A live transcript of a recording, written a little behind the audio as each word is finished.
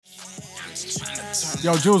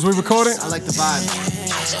Yo, Jules, we recording? I like the vibe.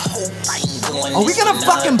 Are we gonna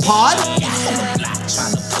fucking pod?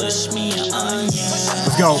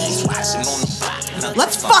 Let's go.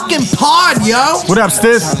 Let's fucking pod, yo. What up,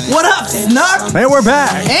 Stiz? What up, Snuck? Man, we're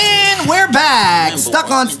back. And we're back. Stuck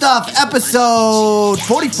on Stuff, episode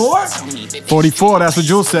 44? 44, that's what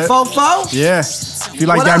Jules said. Fofo? Yeah. If you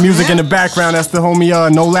like What that up, music man? in the background, that's the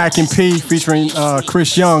homie No Lacking P featuring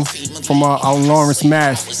Chris Young from our Lawrence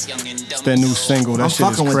Mass. It's their new single. That I'm shit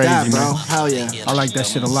is fucking crazy, with that, bro. man. Hell yeah. I like that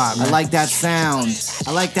shit a lot, man. I like that sound.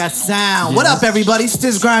 What up, everybody?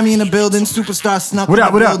 Stiz Grimy in the building. Superstar Snuck in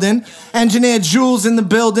the building. Engineer Jules in the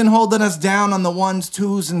building, holding us down on the 1s,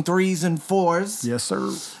 2s, and 3s, and 4s. Yes,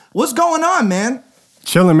 sir. What's going on, man?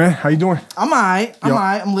 Chilling, man. How you doing? I'm alright. Yo.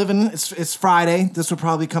 I'm living. It's Friday. This will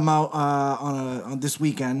probably come out on this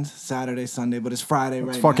weekend, Saturday, Sunday, but it's Friday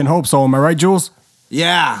right Fucking now. hope so. Am I right, Jules?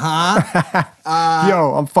 Yeah, huh?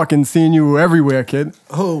 Yo, I'm fucking seeing you everywhere, kid.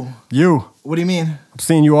 Who? You. What do you mean? I'm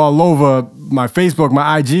seeing you all over my Facebook,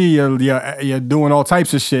 my IG. You're doing all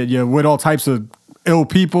types of shit. You're with all types of ill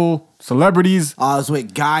people, celebrities. I was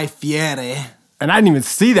with Guy Fieri. And I didn't even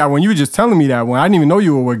see that when you were just telling me that one. I didn't even know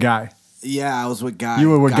you were with Guy. Yeah, I was with Guy.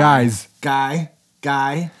 You were with guys. Guy.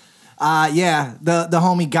 Yeah, the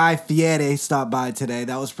homie Guy Fieri stopped by today.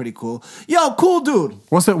 That was pretty cool. Yo, cool dude.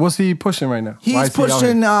 What's he pushing right now? Why He's is he out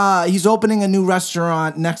pushing. here? He's opening a new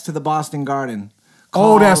restaurant next to the Boston Garden.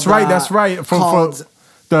 Oh, that's called, right. That's right. For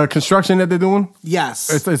the construction that they're doing?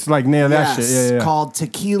 Yes. It's like near that Yes, shit. Yeah. Called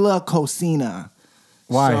Tequila Cocina.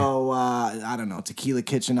 Why? So, I don't know, Tequila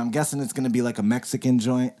Kitchen. I'm guessing it's going to be like a Mexican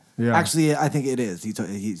joint. Yeah. Actually, I think it is. He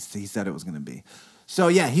said it was going to be. So,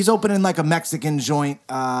 yeah, he's opening like a Mexican joint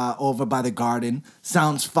over by the garden.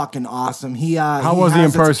 Sounds fucking awesome. How was he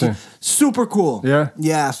in person? Super cool. Yeah?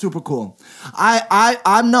 Yeah, super cool.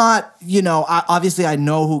 I'm not, obviously I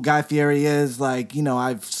know who Guy Fieri is. Like,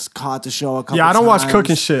 I've caught the show a couple times. Yeah, I don't watch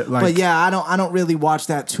cooking shit. But yeah, I don't really watch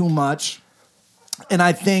that too much. And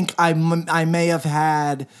I think I may have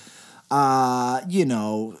had,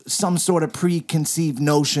 some sort of preconceived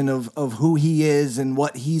notion of who he is and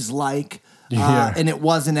what he's like. Yeah. And it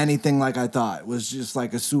wasn't anything like I thought. It was just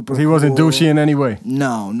like a super He wasn't cool- douchey in any way.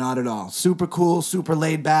 No, not at all. Super cool, super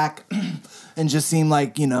laid back, and just seemed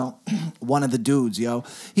like, one of the dudes, yo.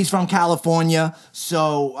 He's from California,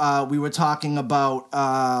 so we were talking about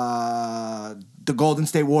the Golden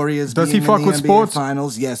State Warriors Does being he fuck in the with NBA sports?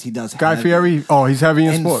 Finals. Yes, he does. Guy heavy. Fieri? Oh, he's heavy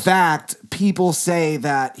in In sports. fact, people say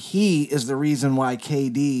that he is the reason why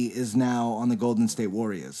KD is now on the Golden State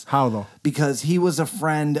Warriors. How though? Because he was a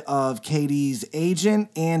friend of KD's agent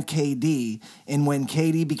and KD. And when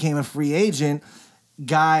KD became a free agent,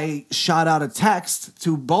 Guy shot out a text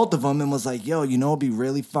to both of them and was like, yo, it'd be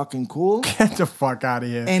really fucking cool. Get the fuck out of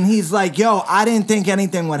here. And he's like, yo, I didn't think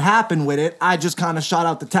anything would happen with it. I just kind of shot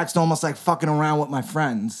out the text almost like fucking around with my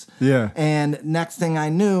friends. Yeah. And next thing I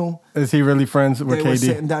knew, Is he really friends with they were KD?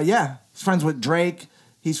 sitting down. Yeah, he's friends with Drake.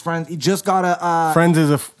 He just got a... Friends is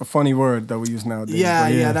a funny word that we use nowadays. yeah,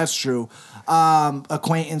 but yeah, that's true.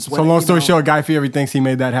 Acquaintance. So long story short, Guy Fieri thinks he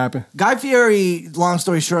made that happen. Guy Fieri, long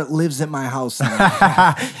story short, lives at my house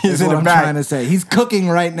now. He's is in what the I'm back. trying to say. He's cooking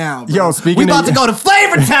right now, bro. Yo, speaking we of- about to go to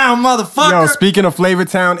Flavortown, motherfucker. Yo, speaking of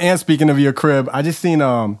Flavortown and speaking of your crib, I just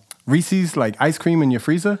seen Reese's like ice cream in your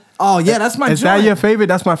freezer. Oh, yeah, that's my Is joint. that your favorite?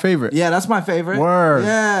 That's my favorite. Yeah, that's my favorite. Word.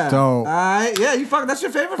 Yeah. Dope. All right. Yeah, that's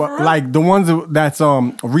your favorite for But real? like the ones that's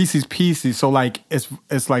Reese's Pieces, so like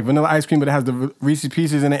it's like vanilla ice cream, but it has the Reese's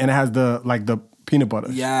Pieces in it, and it has the peanut butter.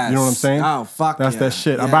 Yes. You know what I'm saying? Oh, fuck That's yeah. that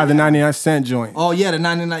shit. I Yeah, buy the yeah. 99-cent joint. Oh yeah, the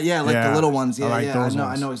 99. Yeah, like Yeah, the little ones. I Yeah, like yeah. those I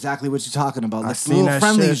ones. know exactly what you're talking about. Like the seen little that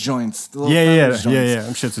Friendly's shit. joints. The little Yeah. Friendly's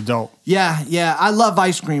joints. Them shits are dope. Yeah. I love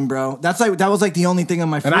ice cream, bro. That was like the only thing on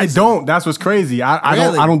my freezer. And I don't. That's what's crazy. I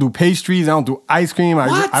Really? don't do pastries. I don't do ice cream.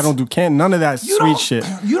 What? I don't do none of that You sweet don't- shit.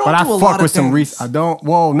 you don't but I do a fuck lot of with some things. Reese. I don't.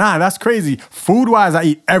 Well, nah, that's crazy. Food wise, I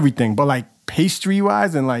eat everything. But like pastry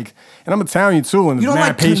wise and I'm Italian too. And You don't mad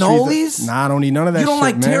like pastries. cannolis? Nah, I don't eat none of that. You don't shit,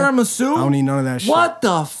 like man. tiramisu? I don't eat none of that shit. What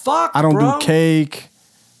the fuck? I don't bro? do cake.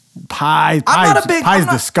 Pie. I'm not a big. Pie's I'm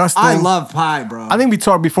not- disgusting. I love pie, bro. I think we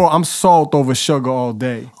talked before. I'm salt over sugar all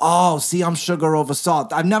day. Oh, see, I'm sugar over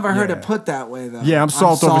salt. I've never heard Yeah. it put that way though. Yeah, I'm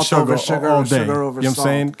salt over sugar all day. Sugar over You know what I'm salt.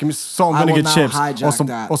 saying? Give me salt I and will vinegar not chips,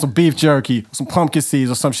 hijack or some beef jerky, or some pumpkin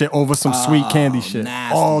seeds, or some shit over some sweet candy shit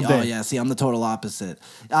Nasty. all day. Oh yeah, see, I'm the total opposite.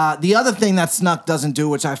 The other thing that Snuck doesn't do,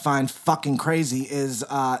 which I find fucking crazy, is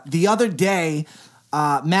the other day.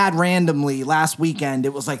 Mad randomly last weekend,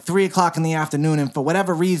 it was like 3:00 in the afternoon, and for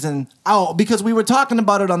whatever reason, because we were talking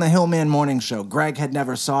about it on the Hillman Morning Show. Greg had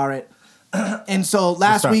never saw it, and so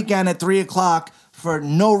last that? weekend at 3:00, for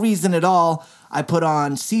no reason at all, I put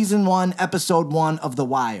on season 1, episode 1 of The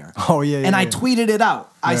Wire. Oh, yeah, And I yeah. tweeted it out.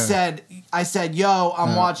 I Yeah. said, yo,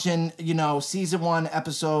 I'm watching, season 1,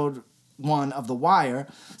 episode 1 of The Wire.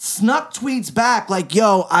 Snuck tweets back like,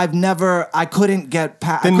 yo, I couldn't get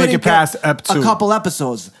past. Didn't make it past ep 2. a couple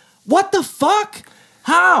episodes. What the fuck?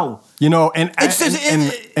 How? And It's just-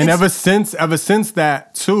 and ever since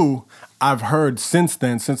that too, I've heard since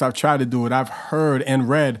I've tried to do it, I've heard and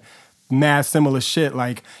read mad similar shit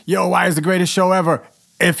like, yo, why is the greatest show ever?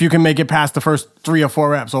 If you can make it past the first 3 or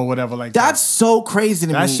 4 eps or whatever like that. That's so crazy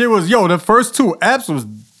to me. That shit was, the first 2 eps was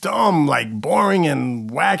dumb, like boring and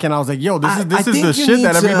whack. And I was like, yo, this I is the think you shit need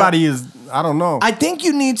that to- everybody is, I don't know. I think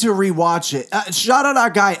you need to rewatch it. Shout out our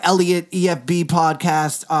guy Elliot, EFB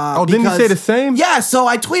podcast. Didn't he say the same? Yeah, so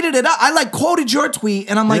I tweeted it out. I quoted your tweet,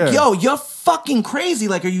 and I'm like, Yeah. yo, you're fucking crazy.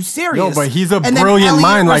 Like, are you serious? Yo, but he's a And then brilliant Elliot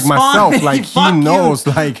mind like myself. responded, Like, he "Fuck knows,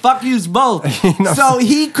 you. like- fuck yous both. knows. So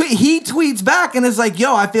he tweets back and is like,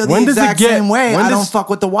 yo, I feel the When does it exact get- same way. when I don't does- fuck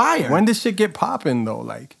with The Wire. When did shit get popping though?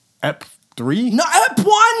 Like ep 3? No, ep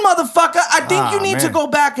 1, motherfucker. I think you need to man. go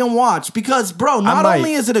back and watch because, bro, not might.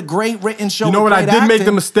 only is it a great written show, You know with what? I great did make the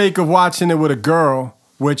acting, mistake of watching it with a girl,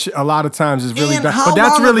 which a lot of times is really And bad. how But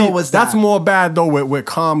that's long really ago was that's that? more bad though with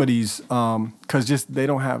comedies, because just they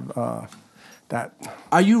don't have that.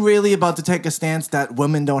 Are you really about to take a stance that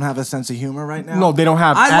women don't have a sense of humor right now? No, they don't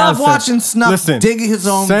have. I love as watching sense. Snuck dig his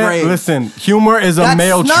own grave. Listen, humor is a That's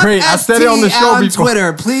male Snuck trait. I said it on the ST show on before.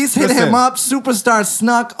 Twitter. Please hit Listen. him up, Superstar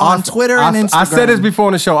Snuck on Arthur- Twitter and Instagram. I said this before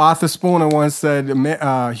on the show. Arthur Spooner once said,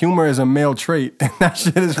 "Humor is a male trait," and that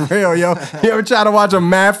shit is real, yo. You ever try to watch a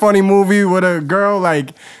mad funny movie with a girl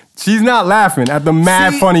like? She's not laughing at the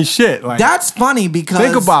mad See, funny shit. Like That's funny because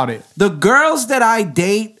Think about it. The girls that I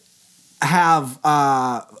date have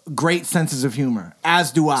great senses of humor,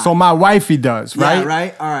 as do I. so my wifey does, right? Yeah,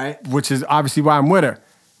 right? All right. Which is obviously why I'm with her,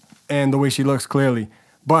 and the way she looks clearly.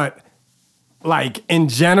 But like in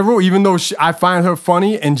general, even though I find her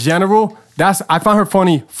funny in general, I find her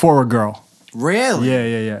funny for a girl. Really?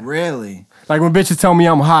 Yeah. Really? Like when bitches tell me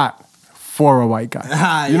I'm hot for a white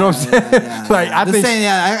guy. You know what I'm saying? Like I The think same,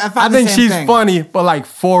 I I find the think same she's thing. funny, but like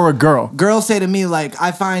for a girl. Girls say to me, like,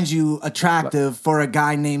 I find you attractive for a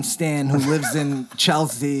guy named Stan who lives in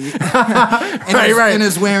Chelsea and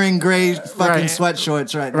is wearing gray fucking Right.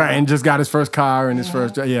 sweatshorts right now. Right, and just got his first car and his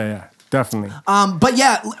first yeah, definitely. But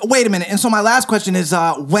yeah, wait a minute. And so my last question is,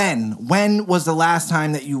 when was the last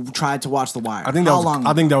time that you tried to watch The Wire? I think that How was long?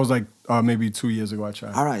 I think that was like maybe 2 years ago I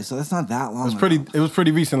tried. All right, so that's not that long. It was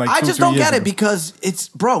pretty recent, like I 2, just 3 don't years get it ago. because it's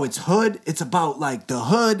hood. It's about like the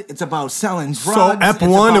hood. It's about selling drugs. So ep it's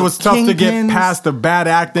 1, it about was tough to get kingpins. past the bad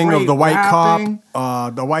acting of great the white rapping.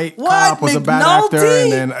 cop. The white What? cop was a bad McNulty? actor,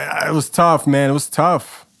 and then it was tough, man. It was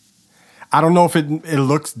tough. I don't know if it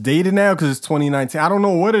looks dated now because it's 2019. I don't know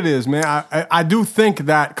what it is, man. I do think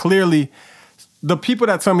that clearly the people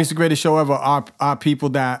that tell me it's the greatest show ever are people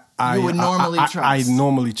that I would normally I trust.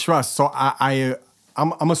 normally trust. So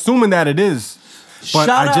I'm assuming that it is, but Shout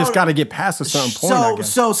I just out- got to get past a certain point. I guess.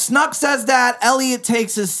 So Snuck says that. Elliot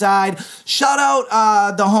takes his side. Shout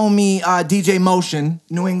out the homie DJ Motion,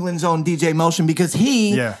 New England's own DJ Motion, because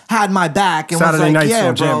he Yeah. had my back and Saturday was like, nights yeah,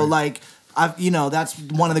 on bro, Jamming. like, that's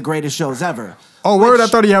one of the greatest shows ever. Oh, word! I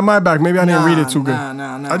Which- thought he had my back. Maybe I didn't Nah, read it too good.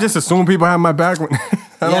 nah. I just assume people have my back. When I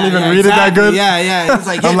don't Yeah, even yeah, read it that exactly. good. Yeah. He's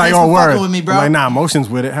like, yeah, I'm like, thanks oh, for word. fucking with me, bro. I'm like, nah, emotions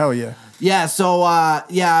with it. Hell yeah. Yeah, so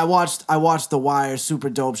I watched The Wire, super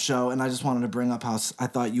dope show, and I just wanted to bring up how I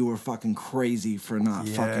thought you were fucking crazy for not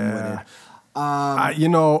fucking with it.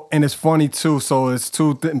 And it's funny too. So it's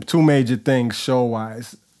two major things show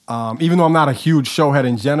wise. Even though I'm not a huge showhead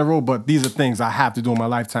in general, but these are things I have to do in my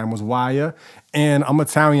lifetime. Was Wire, and I'm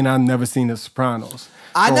Italian. I've never seen The Sopranos.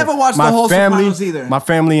 I So never watched the my whole family, Sopranos either. My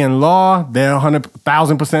family in law, they're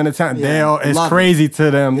 100,000% Italian. Yeah, It's love it. crazy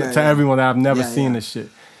to them, Yeah, to yeah. everyone that I've never Yeah, seen yeah. this shit.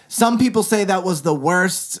 Some people say that was the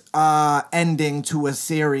worst ending to a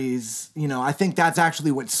series. I think that's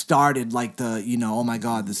actually what started like the, oh my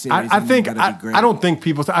God, the series. I think better be great. I don't think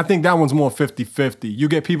people. I think that one's more 50-50. You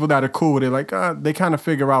get people that are cool with it, like they kind of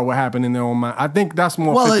figure out what happened in their own mind. I think that's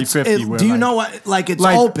more 50-50. where, do you like- know what? Like it's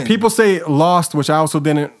Like open. people say Lost, which I also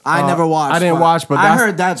didn't. I never watched, I didn't but watch, but I that's,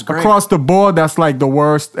 heard that's great. across the board. That's like the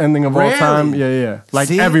worst ending of all Really? time. Yeah. Like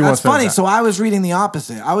See, everyone that's says funny. that. So I was reading the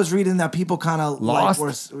opposite. I was reading that people kind of like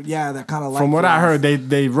Lost? that kind of like. From what I heard,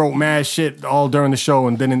 they wrote mad shit all during the show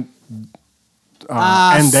and didn't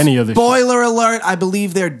end any of the shit. Spoiler alert! I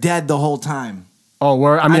believe they're dead the whole time. Oh,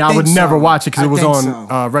 word. I mean, I think would never so. watch it because I it was think on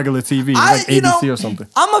so. regular TV, like ABC or something.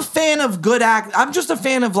 I'm a fan of good act. I'm just a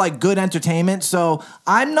fan of like good entertainment. So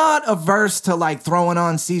I'm not averse to like throwing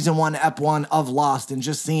on season 1, ep 1 of Lost and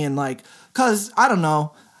just seeing like, cause I don't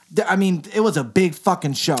know. I mean, it was a big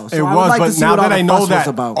fucking show. So It I would was, like but to see now what all that the I know fuss was that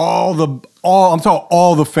about.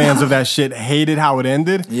 all the fans of that shit hated how it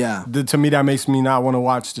ended. Yeah. To me, that makes me not want to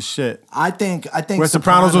watch the shit. I think Where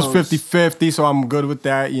Sopranos was 50-50, so I'm good with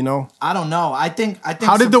that, you know? I don't know. I think.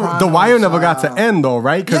 How did The Wire never got to end, though,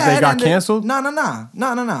 right? Because they it got ended. canceled? No.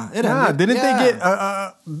 It ended. Didn't Yeah. they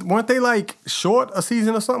get, weren't they like short a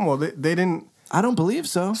season or something? Or they didn't, I don't believe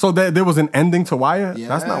so. so there was an ending to Wire?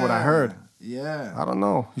 That's not what I heard. Yeah. I don't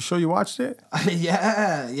know. You sure you watched it?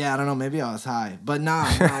 Yeah. I don't know. Maybe I was high, but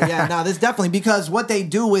this definitely, because what they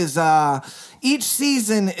do is each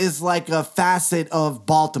season is like a facet of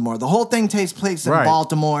Baltimore. The whole thing takes place in Right.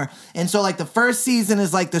 Baltimore, and so like the first season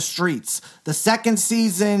is like the streets. The second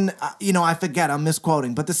season, I forget. I'm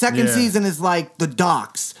misquoting, but the second Yeah. season is like the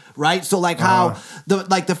docks. Right, so like how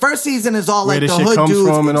the first season is all Where like the the shit hood comes dudes,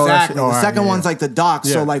 from and all that exactly. shit. The Oh, right, second yeah. one's like the docks,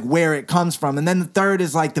 so Yeah. like where it comes from, and then the third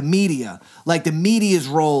is like the media, like the media's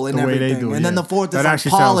role and The way everything, they do it. and then yeah. the fourth is that like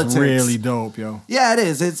actually politics. sounds really dope, yo. Yeah, it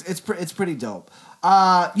is. It's pretty dope.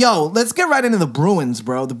 Let's get right into the Bruins,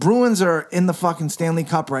 bro. The Bruins are in the fucking Stanley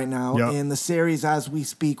Cup right now, Yep. and the series as we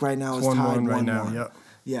speak right now is 1-1 tied 1-1 right now, yep.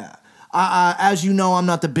 Yeah. As you know, I'm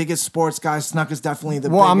not the biggest sports guy. Snuck is definitely the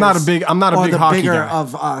Well, biggest. I'm not a or big the hockey bigger guy.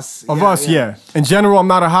 of us. Of us, yeah. In general, I'm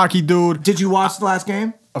not a hockey dude. Did you watch the last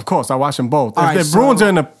game? Of course, I watch them both. All If right, the so- Bruins are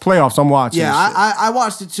in the playoffs, I'm watching. Yeah, this shit. I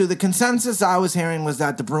watched it too. The consensus I was hearing was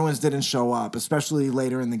that the Bruins didn't show up, especially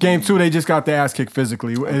later in the game. Game 2, they just got their ass kicked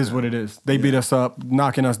physically. It is what it is. They beat us up,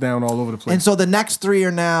 knocking us down all over the place. And so the next 3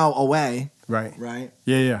 are now away. right. Right?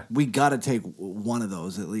 Yeah. We got to take one of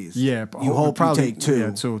those at least. Yeah. You hope probably, you take 2.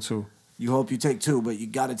 Yeah, two. You hope you take 2, but you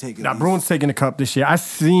got to take it. Now, Bruins taking the cup this year.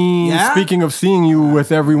 Yeah? Speaking of seeing you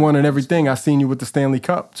with everyone and everything, I seen you with the Stanley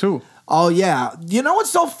Cup too. Oh, yeah. You know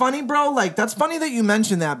what's so funny, bro? Like, that's funny that you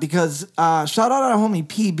mentioned that because shout out our homie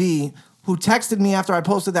PB who texted me after I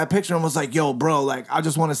posted that picture and was like, yo, bro, like, I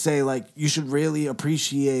just want to say, like, you should really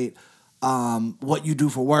appreciate what you do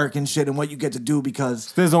for work and shit and what you get to do because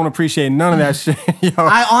Still don't appreciate none of that shit. Yo,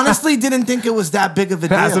 I honestly didn't think it was that big of a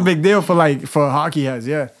deal. that's a big deal for hockey heads,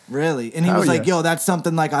 yeah. Really? And he Hell was like, yeah. yo, that's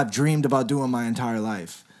something like I've dreamed about doing my entire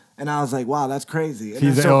life. And I was like, wow, that's crazy. And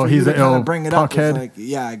He's then a so ill- for you he's to a kinda ill bring it up, it's puckhead. like,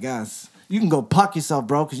 yeah, I guess. You can go puck yourself,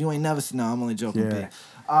 bro, because you ain't never seen. No, I'm only joking. Yeah. B.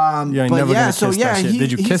 You ain't never gonna kiss that shit.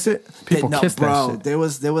 Did you kiss it? People no, kiss that bro, shit.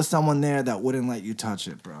 There was someone there that wouldn't let you touch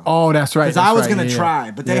it, bro. Oh, that's right. Because I was right, gonna yeah,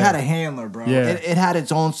 try, but they yeah. had a handler, bro. Yeah. It had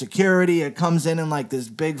its own security. It comes in like this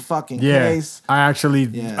big fucking Yeah, case. I actually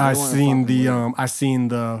Yeah, I they weren't seen fucking the with it. I seen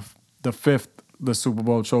the fifth Super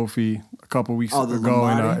Bowl trophy a couple weeks Oh, the ago,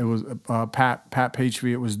 and Lombardi? it was Pat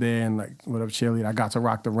Patriot was there, and like whatever cheerleader, I got to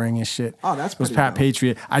rock the ring and shit. Oh, that's it was pretty Pat dope.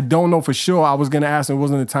 Patriot. I don't know for sure. I was gonna ask, and it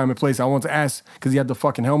wasn't the time and place. I wanted to ask because he had the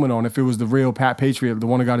fucking helmet on. If it was the real Pat Patriot, the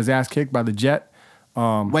one who got his ass kicked by the Jet.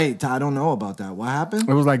 Wait, I don't know about that. What happened?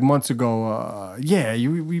 It was like months ago. We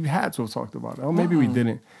had to have talked about it. Oh, maybe we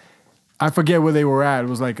didn't. I forget where they were at. It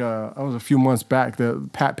was like it was a few months back. The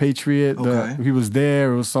Pat Patriot, Okay. he was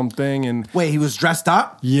there. It was something, and Wait, he was dressed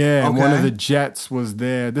up? yeah, and one of Okay. the Jets was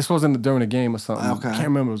there. This wasn't during a game or something. Okay. I can't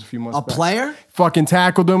remember. It was a few months. A back. player? Fucking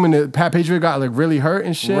tackled him, and the Pat Patriot got like really hurt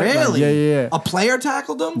and shit. Like, Really? yeah. A player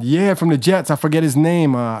tackled him? Yeah, from the Jets. I forget his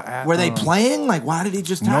name. Were they playing? Like, why did he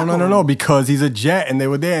just tackle No. him? Because he's a Jet, and they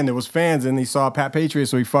were there, and there was fans, and he saw Pat Patriot,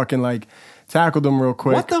 so he fucking like tackled him real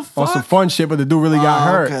quick. What the On some fuck? fun shit, but the dude really got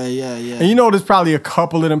hurt. Okay, yeah. And you know, there's probably a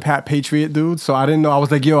couple of them Pat Patriot dudes, so I didn't know. I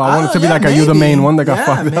was like, yo, I wanted to be yeah, like, are you the maybe. main one that got Yeah,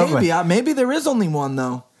 fucked up? maybe. Like, Maybe there is only one,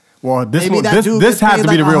 though. well, this Maybe one, that dude this gets had paid to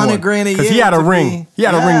be the like real one. $100 grand a Because he year had a to ring. be- He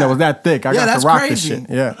had a Yeah. ring that was that thick. I Yeah, got that's to rock crazy. this shit.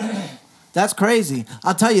 Yeah. That's crazy.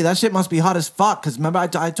 I'll tell you, that shit must be hot as fuck. Because remember,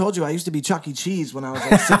 I told you I used to be Chuck E. Cheese when I was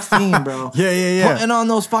like 16, bro. Yeah. Putting on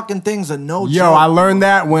those fucking things are no joke. Yo, I learned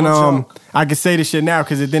that when No joke. I can say this shit now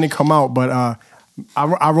because it didn't come out, but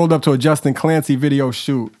I rolled up to a Justin Clancy video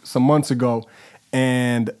shoot some months ago,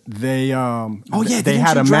 and they yeah, they didn't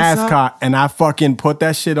had you a dress up? mascot, and I fucking put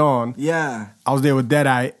that shit on. Yeah. I was there with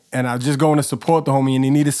Deadeye, and I was just going to support the homie, and he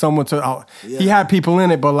needed someone to. He Yeah. had people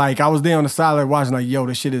in it, but like I was there on the side like watching, like, yo,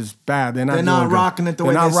 this shit is bad. They're not They're not doing good. rocking it the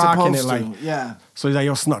way They're they're not rocking supposed it to. like. Yeah. So he's like,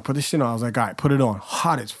 yo, Snuck, put this shit on. I was like, all right, put it on.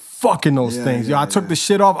 Hot as fucking those Yeah, things. Yo, yeah, I took yeah. the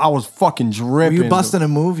shit off. I was fucking Were dripping. you busting a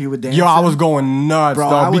move? You would dance? Yo, I was going nuts, Bro, I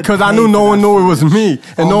dog, would because I pay knew for no one that knew it was footage. me,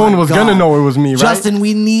 and no Oh one my was God. gonna know it was me, right? Justin,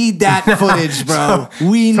 we need that footage, bro.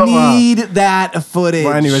 We So, need that footage.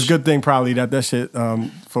 But anyways, good thing probably that shit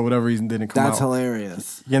for whatever reason didn't come That's out.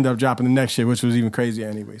 hilarious. He ended up dropping the next shit, which was even crazier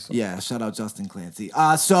anyway. So. Yeah, shout out Justin Clancy.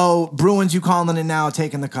 So Bruins, you calling it now,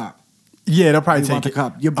 taking the cup. Yeah, they'll probably You take want the it.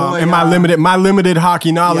 cup. Your boy, and my limited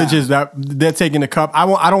hockey knowledge Yeah. is that they're taking the cup.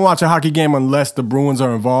 I don't watch a hockey game unless the Bruins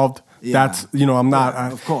are involved. Yeah. That's, I'm not.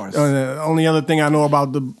 Yeah, of course. The only other thing I know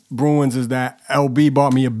about the Bruins is that LB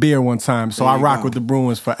bought me a beer one time, so There I you rock go. with the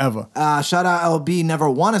Bruins forever. Shout out LB, never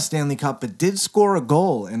won a Stanley Cup, but did score a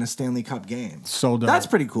goal in a Stanley Cup game. So dope. That's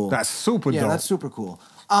pretty cool. That's super Yeah, dope. that's super cool.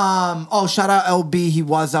 Shout out LB. He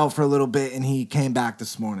was out for a little bit and he came back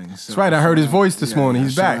this morning. So, That's right. I heard his voice this morning.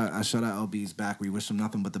 He's back. Shout out LB. He's back. We wish him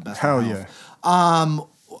nothing but the best. Hell of yeah. health.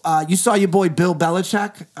 You saw your boy Bill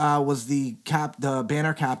Belichick was the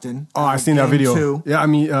banner captain. Oh, I seen that game video. 2. Yeah, I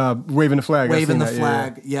mean, waving the flag. I Waving seen the that,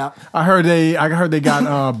 flag. yeah. Yep. I heard they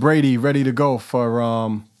got Brady ready to go for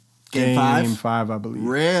Game game 5? 5, I believe.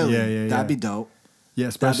 Really? Yeah. That'd be dope. Yeah,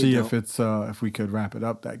 especially dope. if it's if we could wrap it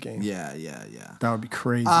up that game. Yeah. That would be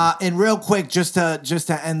crazy. And real quick, just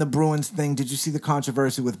to end the Bruins thing, did you see the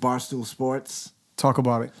controversy with Barstool Sports? Talk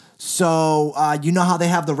about it. So you know how they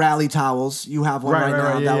have the rally towels. You have one right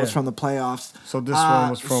now. Yeah, that was from the playoffs. So this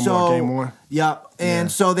one was from game 1? Yep.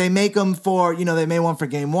 And so they make them for, they made one for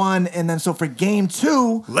game 1. And then so for game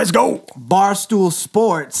 2, Let's go. Barstool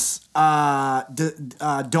Sports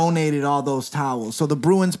donated all those towels. So the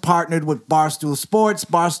Bruins partnered with Barstool Sports.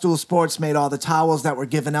 Barstool Sports made all the towels that were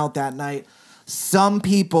given out that night. Some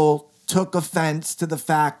people took offense to the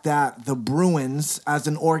fact that the Bruins, as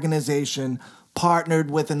an organization, partnered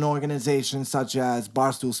with an organization such as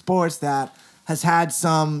Barstool Sports that has had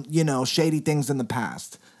some, shady things in the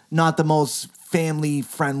past. Not the most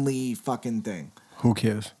family-friendly fucking thing. Who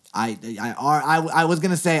cares? I was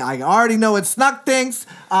gonna say I already know what Snuck thinks.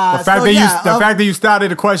 The fact that you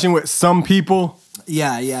started the question with some people.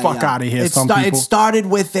 Yeah. Fuck outta here, It some people. It started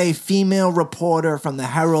with a female reporter from the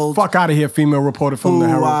Herald. Fuck out of here, female reporter from the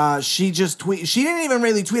Herald. She just tweet. She didn't even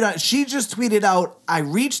really tweet out. She just tweeted out, "I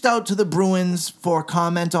reached out to the Bruins for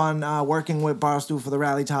comment on working with Barstool for the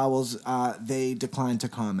rally towels. They declined to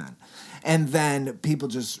comment." And then people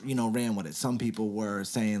just, ran with it. Some people were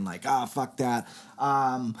saying like, fuck that.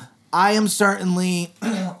 I am certainly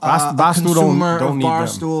a consumer of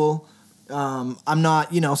Barstool. I'm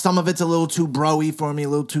not, some of it's a little too bro-y for me, a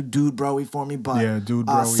little too dude bro-y for me, but yeah, dude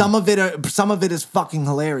bro-y. some of it is fucking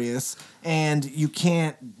hilarious, and you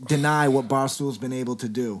can't deny what Barstool's been able to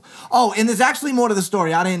do. Oh, and there's actually more to the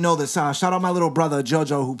story. I didn't know this. Shout out my little brother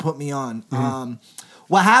Jojo who put me on. Mm-hmm.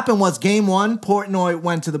 What happened was game 1, Portnoy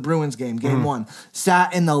went to the Bruins game, game 1,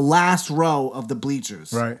 sat in the last row of the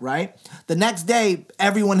bleachers. Right? The next day,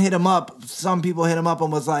 everyone hit him up. Some people hit him up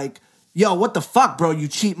and was like, yo, what the fuck, bro? You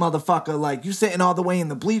cheap motherfucker. Like, you sitting all the way in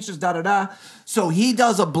the bleachers, da-da-da. So he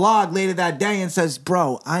does a blog later that day and says,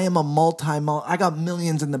 bro, I am I got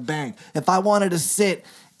millions in the bank. If I wanted to sit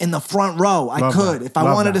in the front row, I could. If I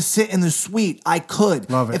wanted to sit in the suite, I could.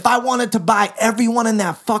 If I wanted to buy everyone in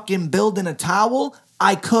that fucking building a towel,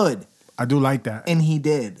 I could. I do like that. And he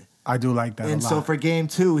did. I do like that a lot. And so for game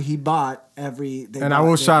 2, he bought And I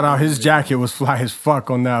will shout out, his jacket was fly as fuck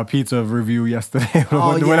on that pizza review yesterday.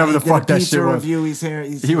 Whenever the fuck that shit was. Review.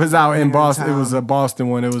 He was out in Boston. It was a Boston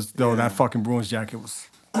one. It was, that fucking Bruins jacket was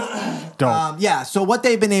dope. So what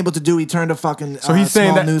they've been able to do, he turned a fucking so he's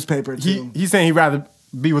saying small that newspaper to. He's saying he'd rather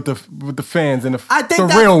be with the fans and I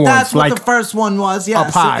think the real ones. That's what like the first one was. Yeah,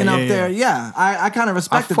 up high, sitting up there. Yeah, I kind of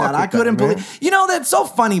respected that. I couldn't believe. That's so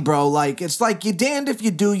funny, bro. Like it's like you're damned if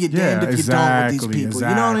you do, you're damned if you don't with these people.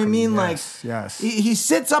 You know what I mean? Yes, like, yes. He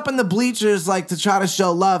sits up in the bleachers like to try to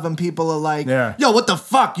show love, and people are like, "Yo, what the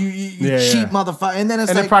fuck, you cheap motherfucker!" And then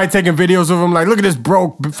they're probably taking videos of him like, "Look at this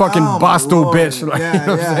broke fucking Barstool bitch." Like,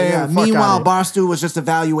 yeah. Meanwhile, Barstool was just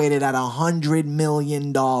evaluated at $100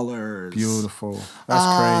 million. Beautiful.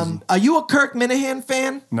 That's crazy. Are you a Kirk Minahan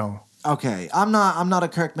fan? No. Okay, I'm not a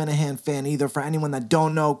Kirk Minahan fan either. For anyone that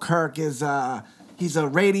don't know, Kirk is he's a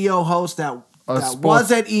radio host that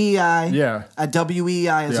was at EEI. Yeah. At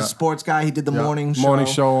WEEI as a sports guy. He did the morning show. Morning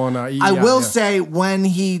show on EEI. I will say when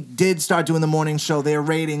he did start doing the morning show, their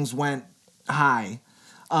ratings went high.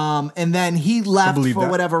 And then he left for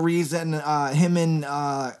whatever reason. Him and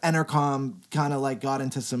Entercom kind of like got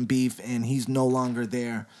into some beef, and he's no longer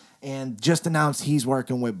there. And just announced he's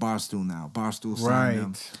working with Barstool now. Barstool signed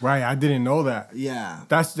him. Right. I didn't know that. Yeah.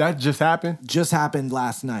 That just happened? Just happened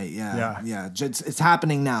last night. Yeah. It's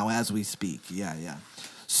happening now as we speak. Yeah.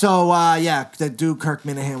 So the dude Kirk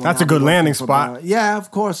Minahan. That's a good landing spot. Yeah,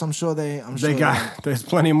 of course. I'm sure there's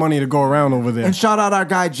plenty of money to go around over there. And shout out our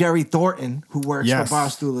guy Jerry Thornton, who works for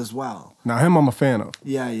Barstool as well. Now him I'm a fan of.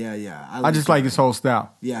 Yeah. I just like his whole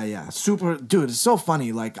style. Yeah. Super dude, it's so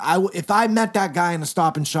funny. Like if I met that guy in a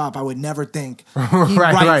Stop and Shop, I would never think he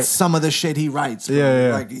writes some of the shit he writes. Bro.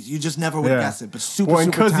 Yeah. Like you just never would guess it. But super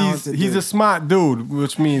talented. He's a smart dude,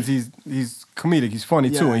 which means he's comedic. He's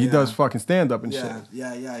funny too, and he does fucking stand up and shit.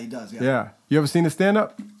 Yeah, he does. Yeah. You ever seen his stand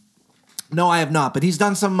up? No, I have not. But he's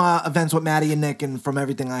done some events with Maddie and Nick, and from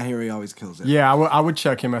everything I hear, he always kills it. Yeah, I would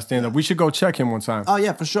check him at stand up. We should go check him one time. Oh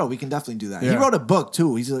yeah, for sure. We can definitely do that. Yeah. He wrote a book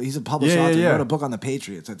too. He's a published Yeah, author. yeah. He wrote a book on the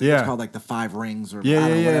Patriots. I think it's called like The Five Rings or Yeah.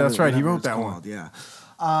 That's right. He wrote it's that called. one. Yeah.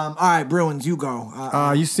 All right, Bruins, you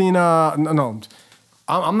go. You seen no.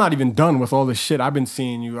 I'm not even done with all this shit I've been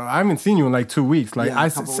seeing you. I haven't seen you in like 2 weeks. Like Yeah,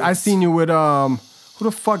 a couple I weeks. seen you with who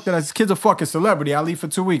the fuck did I? This kid's a fucking celebrity. I leave for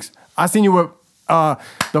 2 weeks. I seen you with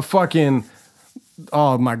the fucking,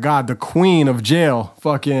 oh my god, the queen of jail,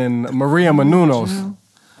 fucking Maria Menounos.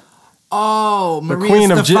 Oh, The Maria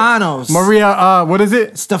queen of Stefanos. Maria, what is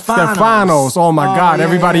it? Stefanos. Oh my god, yeah,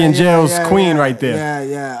 everybody in jail's queen yeah, right there.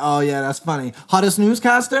 Yeah. Oh yeah, that's funny. Hottest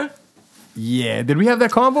newscaster? Yeah, did we have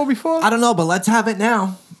that convo before? I don't know, but let's have it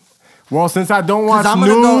now. Well, since I don't watch I'm news,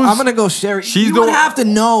 gonna go Sherry. She's You the would have to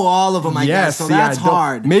know all of them, I yes, guess. So see, that's I don't-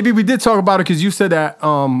 hard. Maybe we did talk about it because you said that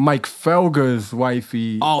Mike Felger's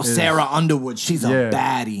wifey. Oh, is- Sarah Underwood. She's a Yeah.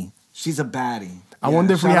 baddie. She's a baddie. I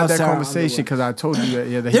wonder if we shout had out that Sarah conversation Underwood. because I told you that.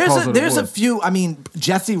 Yeah, that he calls her the There's a Wood. few. I mean,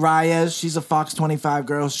 Jessie Reyes. She's a Fox 25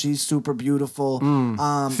 girl. She's super beautiful. See, my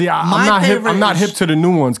I'm not hip. favorite I'm not is- hip to the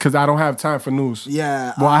new ones because I don't have time for news.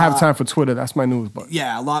 Yeah. Well, I have time for Twitter. That's my news, but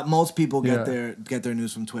Yeah, most people Yeah. get their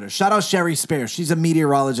news from Twitter. Shout out Sherry Spear. She's a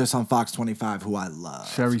meteorologist on Fox 25 who I love.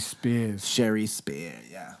 Sherry Spears. Sherry Spear,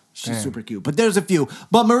 yeah. She's Damn. super cute. But there's a few.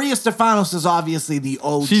 But Maria Stefanos is obviously the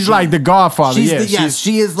OG. She's like the Godfather. She's yeah, the, yes,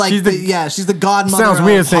 she is like she's she's the godmother. Sounds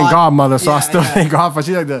weird of saying hot- Godmother, so I Yeah, still yeah. think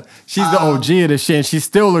Godfather. She's the OG of this shit, and she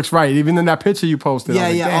still looks right, even in that picture you posted. Yeah, I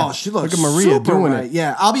was like, yeah. damn, Oh, she looks look at Maria super doing right. it.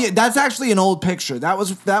 Yeah, that's actually an old picture. That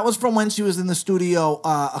was from when she was in the studio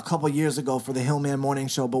a couple years ago for the Hillman Morning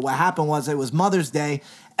Show. But what happened was it was Mother's Day.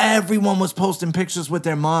 Everyone was posting pictures with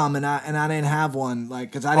their mom, and I didn't have one,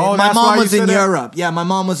 like, because I didn't. Oh, My that's why mom you was in said that? Europe. Yeah, my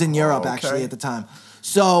mom was in Europe okay. actually at the time.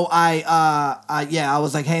 So I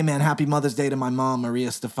was like, hey man, happy Mother's Day to my mom, Maria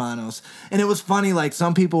Stefanos. And it was funny, like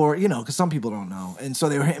some people were, because some people don't know. And so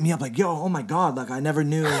they were hitting me up like, yo, oh my God, like I never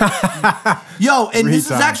knew. Yo, and this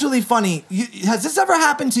is Retard. actually funny. Has this ever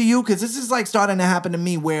happened to you? Because this is like starting to happen to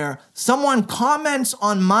me where someone comments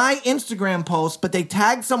on my Instagram post, but they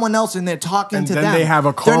tag someone else and they're talking And to then them. they have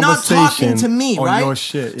a They're not talking conversation to me, on right? your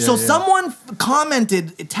shit. Yeah, so yeah. someone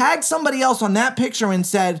commented, tagged somebody else on that picture and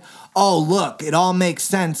said, oh, look, it all makes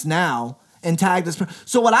sense now. And tagged this.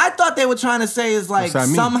 So what I thought they were trying to say is like What's that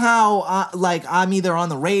mean? somehow like I'm either on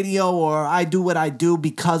the radio or I do what I do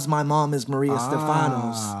because my mom is Maria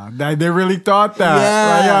Stefanos. They really thought that.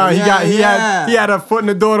 Yeah, Right, yeah. he had a foot in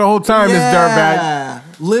the door the whole time. This dirtbag.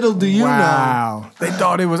 Little do you know. Wow. They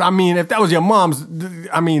thought it was, I mean, if that was your mom's,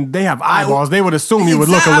 I mean, they have eyeballs. They would assume you would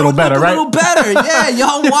look a Exactly, I little would better, look right? A little better, yeah.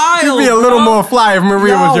 Y'all wild. You'd be a little bro. more fly if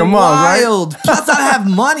Maria was your mom, right? wild. Plus, I have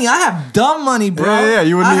money. I have dumb money, bro. Yeah,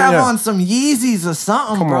 you would I need- have yeah. on some Yeezys or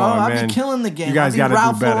something, Come bro. on, I man. be killing the game. You guys I gotta be do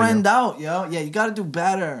Ralph better, Lauren yo. out, yo. Yeah, you gotta do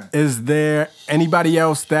better. Is there anybody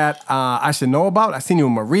else that I should know about? I seen you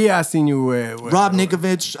with Maria. I seen you with Rob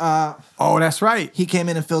Nikovich, Oh, that's right. he came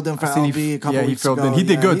in and filled in for I seen LB a couple he weeks filled ago. in. He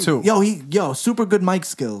did good, too. Yo, super good mic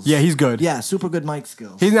skills. Yeah, he's good. Yeah, super good mic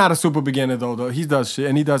skills. He's not a super beginner though. He does shit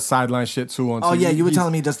and he does sideline shit too. On Oh TV. yeah, you were He's-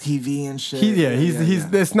 telling me he does TV and shit.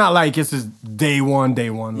 He's. It's not like it's his day one.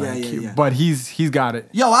 Like, yeah. But he's got it.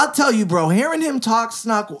 Yo, I'll tell you, bro. Hearing him talk,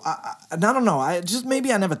 Snuck. I don't know.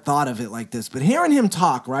 Maybe I never thought of it like this, but hearing him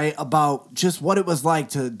talk, right, about just what it was like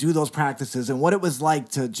to do those practices and what it was like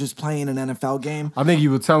to just play in an NFL game, I think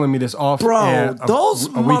you were telling me this off bro. air Those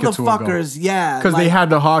a week or two ago. motherfuckers, yeah, Because they like- had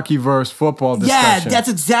the hockey versus football Yeah, discussion. that's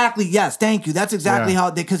exactly. Yes, thank you. That's exactly Yeah.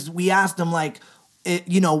 how. Because we asked him like,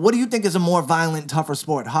 what do you think is a more violent, tougher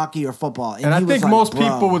sport, hockey or football? And I he was think like, most bro.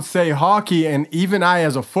 people would say hockey, and even I,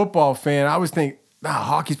 as a football fan, I always think,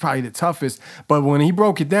 hockey's probably the toughest. But when he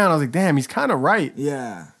broke it down, I was like, damn, he's kind of right.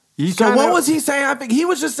 Yeah. He So kinda- what was he saying? I think he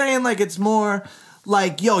was just saying like it's more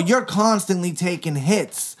like, yo, you're constantly taking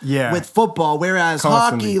hits with football, whereas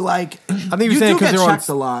Constantly. hockey, like, I think he was you saying do because get they're checked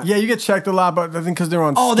on a lot. Yeah, you get checked a lot, but I think because they're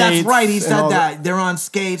on. Oh, that's skates right. He and said all that. They're on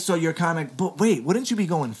skates, so you're kind of. But wait, wouldn't you be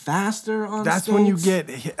going faster on That's skates? when you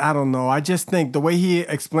get. I don't know. I just think the way he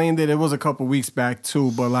explained it, it was a couple weeks back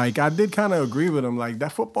too. But like, I did kind of agree with him. Like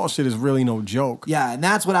that football shit is really no joke. Yeah, and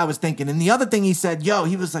that's what I was thinking. And the other thing he said,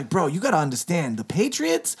 he was like, bro, you got to understand, the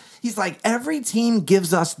Patriots, he's like, every team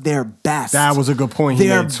gives us their best. That was a good point he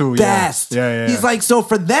their made too. best. Yeah. He's like, so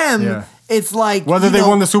for them, Yeah. it's like. Whether they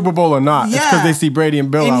won the Super Bowl or not, it's because Yeah. they see Brady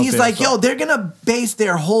and Bill And out he's there. like, so. yo, they're going to base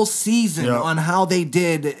their whole season Yeah. on how they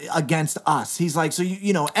did against us. He's like, so, every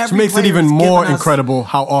Which makes it player even is more giving us- incredible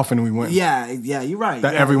how often we win. Yeah, you're right.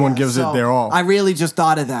 That Yeah, everyone yeah. gives it So their all. I really just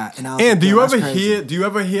thought of that. And I was And like, do yo, you that's ever crazy. hear? Do you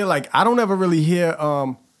ever hear? Like, I don't ever really hear.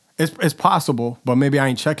 It's possible, but maybe I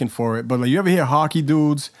ain't checking for it. But like, you ever hear hockey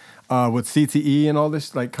dudes with CTE and all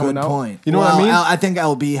this like coming Good out? point. You know what I mean? I think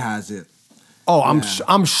LB has it. Oh,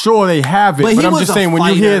 I'm sure they have it, but I'm just saying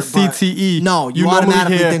when you hear CTE, no, you normally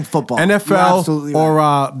automatically hear think football. You're NFL absolutely or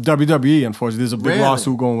WWE. Unfortunately, there's a big Really?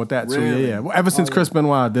 lawsuit going with that. Really? So yeah. Well, ever since Chris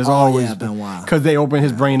Benoit, there's Oh, always yeah, Benoit. because they opened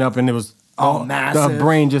his brain up and it was the massive.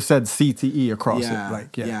 brain just said CTE across Yeah, it.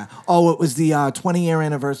 Like yeah. Oh, it was the 20-year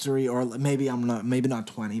anniversary, or maybe not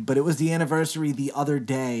 20, but it was the anniversary the other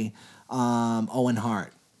day. Owen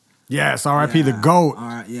Hart. Yes, R.I.P. the GOAT.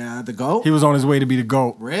 The GOAT. He was on his way to be the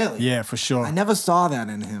GOAT. Really? Yeah, for sure. I never saw that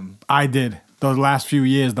in him. I did. Those last few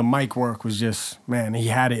years, the mic work was just, man, he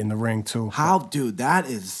had it in the ring too. How, dude, that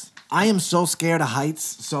is... I am so scared of heights.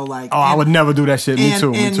 So like, oh, I would never do that shit. Me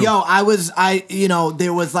too. And yo,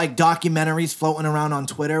 there was like documentaries floating around on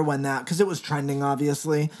Twitter when that, because it was trending,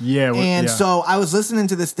 obviously. Yeah. And so I was listening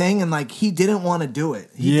to this thing, and like he didn't want to do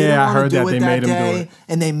it. I heard that they made him do it,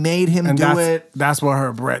 and they made him do it. That's what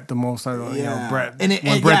hurt Brett the most. Brett.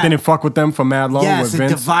 And Brett didn't fuck with them for mad long. Yes, with it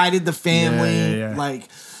Vince. divided the family. Yeah. Like.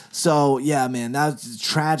 So yeah, man, that was a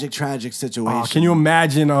tragic situation. Can you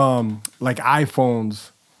imagine like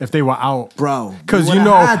iPhones if they were out, bro? Because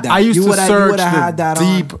I used to search the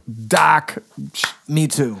deep dark. Me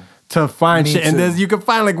too. To find shit, and you can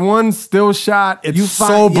find like one still shot. It's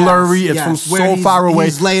blurry. blurry. It's from so far away.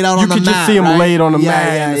 He's laid out you on the mat. You can just see him laid on the mat,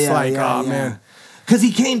 and it's oh man. Because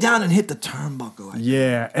he came down and hit the turnbuckle.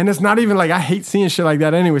 And it's not even like I hate seeing shit like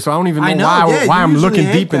that anyway. So I don't even know why I'm looking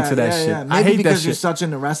deep into that shit. Maybe I hate because that shit. You're such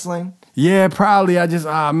into wrestling. Yeah, probably. I just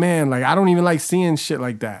like I don't even like seeing shit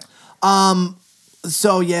like that.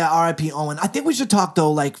 So yeah, R.I.P. Owen. I think we should talk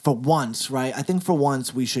though, like for once, right? I think for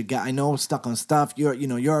once we should get. I know we're stuck on stuff. You're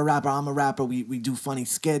a rapper. I'm a rapper. We do funny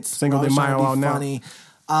skits. Single de Mayo out funny.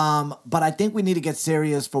 But I think we need to get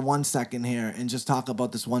serious for 1 second here and just talk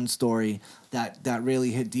about this one story that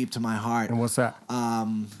really hit deep to my heart. And what's that?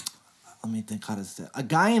 Let me think how to say it. A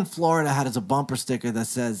guy in Florida had as a bumper sticker that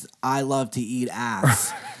says, "I love to eat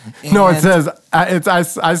ass." No, it says,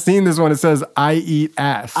 I seen this one. It says, "I eat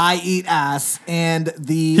ass." I eat ass. And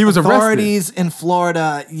the he was authorities arrested. in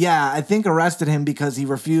Florida, I think arrested him because he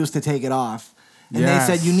refused to take it off. And they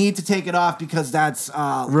said, you need to take it off because that's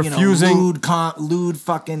refusing lewd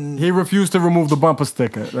fucking... He refused to remove the bumper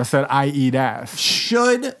sticker that said, "I eat ass."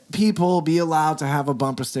 Should people be allowed to have a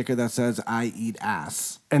bumper sticker that says, "I eat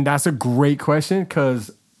ass"? And that's a great question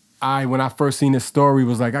because when I first seen this story,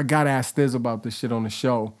 was like, I got to ask Stiz about this shit on the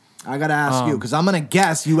show. I got to ask you because I'm going to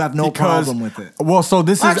guess you have no problem with it. Well, so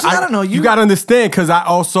this is... I don't know. You got to understand because I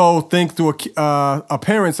also think through a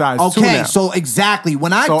parent's eyes too now. Okay, so exactly.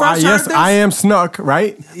 When I first heard this... I am snuck,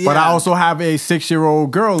 right? Yeah. But I also have a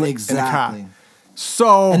 6-year-old girl in the car.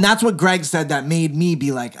 So... And that's what Greg said that made me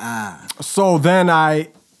be like, So then I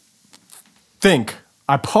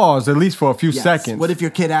paused at least for a few seconds. What if your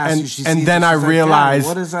kid asks you? And then I realized,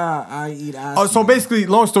 what is I eat ass? Oh, so basically,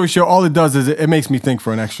 long story short, all it does is it makes me think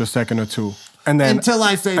for an extra second or two, and then until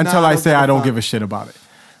I say I don't give a shit about it.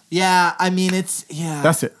 Yeah, I mean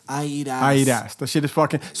That's it. I eat ass. I eat ass. The shit is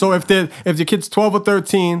fucking. So if your kid's 12 or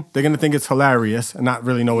 13, they're gonna think it's hilarious and not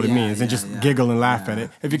really know what it means and just giggle and laugh at it.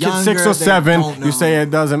 If your kid's 6 or 7, you say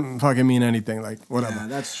it doesn't fucking mean anything. Like whatever. Yeah,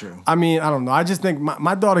 that's true. I mean, I don't know. I just think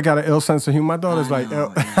my daughter got an ill sense of humor. My daughter's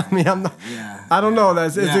I mean, I'm not. Yeah. I don't know.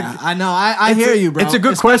 I know. I hear you, bro. It's a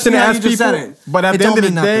good question to ask people. But at the end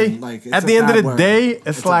of the day,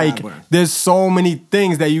 it's like there's so many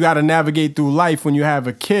things that you got to navigate through life when you have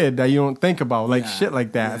a kid that you don't think about, like shit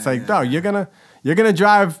like that. It's like, dog, you're gonna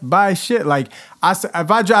drive by shit. Like if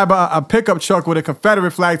I drive a pickup truck with a Confederate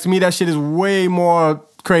flag, to me that shit is way more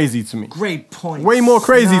crazy to me. Great point. Way more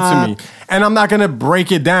crazy to me, and I'm not gonna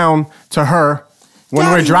break it down to her. When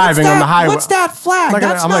Daddy, we're driving on the highway. What's that flag?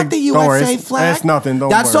 That's not the USA flag. It's nothing.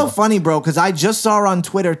 That's so funny, bro, because I just saw on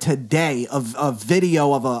Twitter today a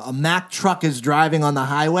video of a Mack truck is driving on the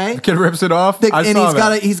highway. The kid rips it off.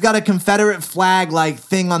 He's got a Confederate flag like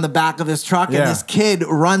thing on the back of his truck, and this kid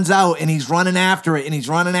runs out and he's running after it,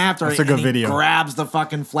 That's a good video. He grabs the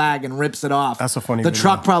fucking flag and rips it off. That's a funny video. The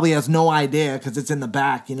truck probably has no idea because it's in the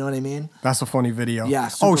back. You know what I mean? That's a funny video. Yeah.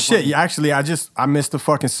 Oh shit! Yeah, actually, I missed the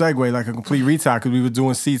fucking segue like a complete retard because we were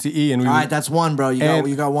doing CTE and we. All right, that's one, bro.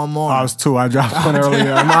 You got one more. Oh, I was 2. I dropped one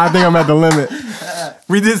earlier. I think I'm at the limit.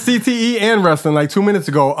 We did CTE and wrestling like 2 minutes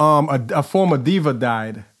ago. A former diva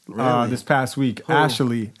died. This past week. Who?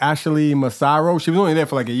 Ashley Massaro. She was only there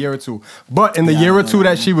for like a year or two. But in the year or two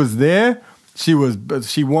that she was there, she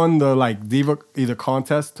won the like diva either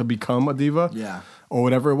contest to become a diva. Yeah. Or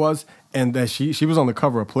whatever it was. And that she was on the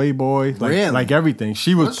cover of Playboy, like, Really? like everything.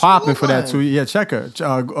 She was What's she popping look for that like? too. Yeah, check her.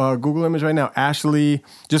 Google image right now. Ashley,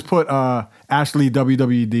 just put Ashley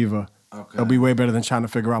WWE Diva. Okay. It'll be way better than trying to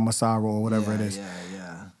figure out Masaru or whatever it is.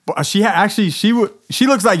 Yeah. But she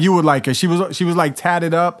looks like you would like her. She was like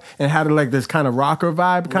tatted up and had like this kind of rocker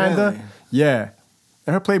vibe, kind of. Really? Yeah.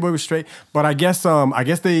 And her Playboy was straight, but I guess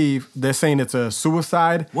they're saying it's a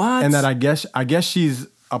suicide. What? And that I guess she's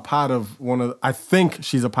a part of I think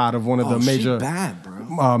she's a part of one of the She major bad,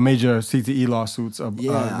 bro. major CTE lawsuits with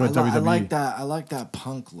WWE. I like that. I like that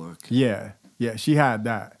punk look Yeah, she had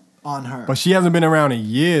that. on her. But she hasn't been around in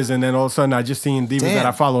years, and then all of a sudden I just seen divas Damn. that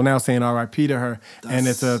I follow now saying R.I.P. to her, and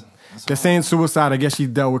they're hard. saying suicide. I guess she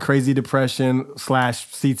dealt with crazy depression /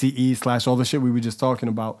 CTE / all the shit we were just talking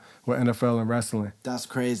about with NFL and wrestling. That's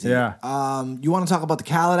crazy. Yeah. You want to talk about the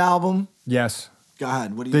Khaled album? Yes. Go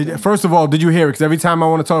ahead. What do you think? First of all, did you hear it? Because every time I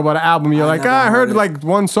want to talk about an album, you're I like, never I heard heard it. like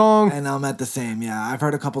one song. And I'm at the same. Yeah, I've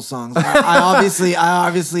heard a couple songs. I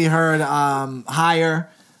obviously heard Higher.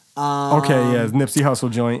 Okay, yeah, it's Nipsey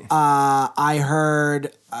Hussle joint. I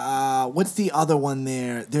heard what's the other one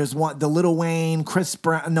there? There's one, the Lil Wayne,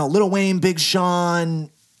 Lil Wayne, Big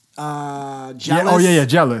Sean, Jealous. Yeah,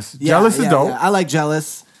 Jealous. Yeah, Jealous is dope. Yeah. I like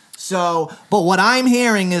Jealous. So, but what I'm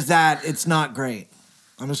hearing is that it's not great.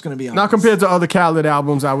 I'm just gonna be honest. Not compared to other Khaled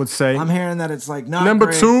albums, I would say. I'm hearing that it's like not Number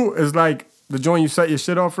great. 2 is like the joint you set your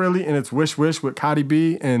shit off really, and it's Wish Wish with Cardi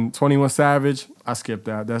B and 21 Savage. I skipped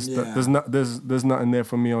that. There's nothing there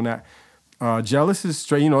for me on that. Jealous is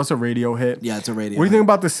straight, it's a radio hit. Yeah, it's a radio What do you hit. think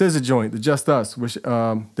about the SZA joint, the Just Us? Which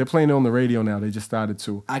they're playing it on the radio now. They just started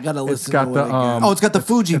to. I gotta It's listen got to the, it again. It's got the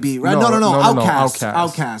Fuji beat, right? No, Outkast.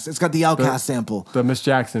 Outkast. It's got the Outkast sample. The Miss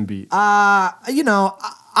Jackson beat.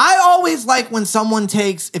 I always like when someone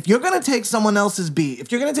if you're gonna take someone else's beat,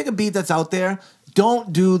 if you're gonna take a beat that's out there,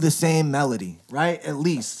 don't do the same melody, right? At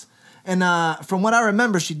least. And from what I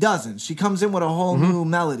remember, she doesn't. She comes in with a whole new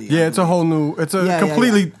melody. Yeah, it's a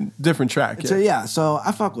completely different track. So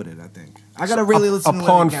I fuck with it, I think. I gotta really listen to it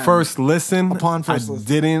Upon again. first listen, Upon first I listen.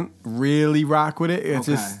 didn't really rock with it. It's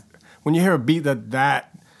Okay. just, when you hear a beat that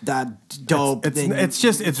dope.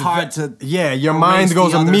 it's hard to. yeah, your erase mind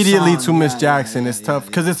goes the other immediately song. to Miss Yeah, Jackson. yeah, It's yeah, tough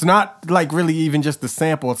because it's not like really even just the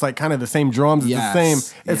sample. It's like kind of the same drums. It's Yes, the same.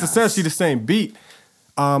 It's yes. essentially the same beat.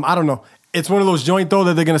 I don't know. It's one of those joint though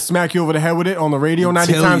that they're gonna smack you over the head with it on the radio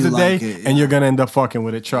 90 Until times you a day, like it, and you're gonna end up fucking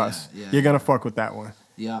with it. Trust. Yeah, You're gonna fuck with that one.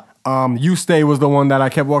 Yeah. You Stay was the one that I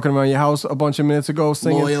kept walking around your house a bunch of minutes ago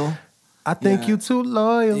singing. Loyal. I think Yeah. you too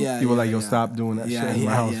loyal. Yeah, you were yeah, like, yo, yeah. stop doing that Yeah, shit in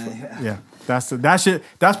my yeah, house. yeah. That shit.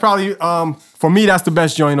 That's probably for me. That's the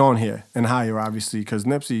best joint on here, and Higher, obviously, because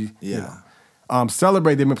Nipsey. Yeah.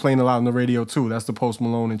 Celebrate. They've been playing a lot on the radio too. That's the Post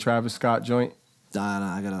Malone and Travis Scott joint.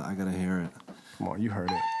 I gotta hear it. Come on, you heard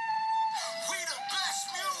it. We the best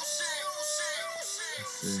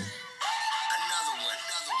music.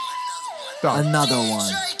 Dog. Another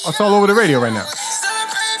one. It's all over the radio right now.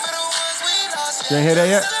 You ain't hear that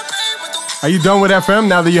yet? Are you done with FM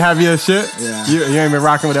now that you have your shit? Yeah. You ain't been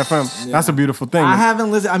rocking with FM. That's a beautiful thing. I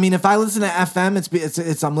haven't listened. I mean, if I listen to FM,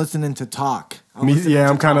 it's I'm listening to talk. I'm listening to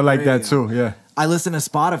I'm kind of talk like that radio. too. Yeah. I listen to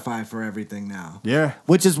Spotify for everything now. Yeah.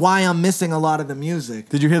 Which is why I'm missing a lot of the music.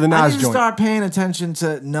 Did you hear the I Nas didn't joint? start paying attention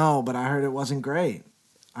to but I heard it wasn't great.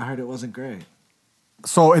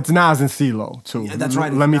 So it's Nas and CeeLo too. Yeah, that's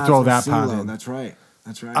right. Let me Nas throw and that part CeeLo. in.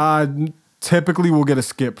 That's right. Typically, we'll get a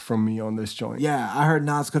skip from me on this joint. Yeah, I heard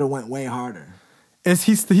Nas could have went way harder.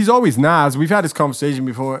 He's always Nas. We've had this conversation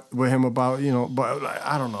before with him about, but like,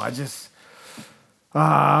 I don't know. I just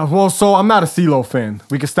so I'm not a CeeLo fan.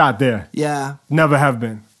 We can start there. Yeah. Never have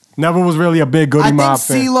been. Never was really a big Goody I think Mob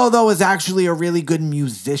fan. CeeLo though is actually a really good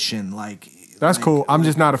musician. That's cool. I'm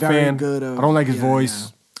just not a very fan. good of- I don't like his yeah, voice.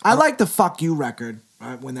 yeah. I like the "Fuck You" record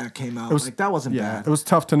when that came out. That wasn't bad. It was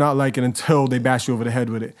tough to not like it until they bash you over the head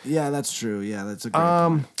with it. Yeah, that's true. Yeah, that's a great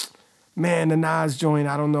point. Man, the Nas joint,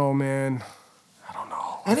 I don't know, man.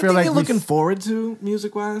 Anything like you're we looking s- forward to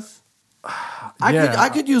music wise? Yeah, I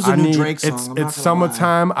could use a new Drake song. It's I'm not it's gonna lie.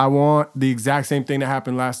 summertime. I want the exact same thing that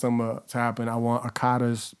happened last summer to happen. I want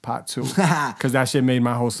Akata's Part 2 because that shit made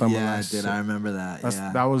my whole summer. Yeah, it last did. year. I remember that.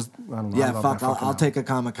 Yeah. That was I don't know. I Yeah, love fuck. that I'll fucking take a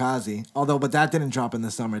kamikaze. But that didn't drop in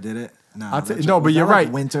the summer, did it? No. I'll that no, dropped- but was you're that like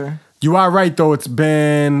right. Winter. You are right though. It's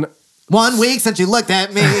been 1 week since you looked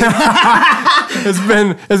at me,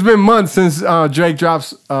 it's been months since Drake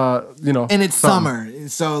drops. and it's something. summer.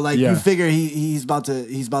 So like Yeah. you figure he's about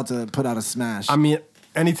to put out a smash. I mean,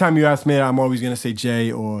 anytime you ask me, I'm always gonna say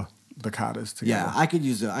Jay or the Katas together. Yeah, I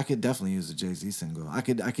could definitely use a Jay-Z single. I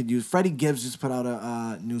could use Freddie Gibbs just put out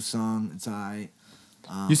a new song. It's alright.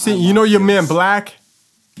 You see, I you know love your man Gibbs. Black.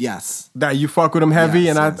 Yes. that you fuck with him heavy,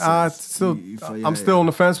 Yes, and yes, I yes. still Yeah, I'm still on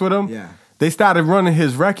the fence with him. Yeah. They started running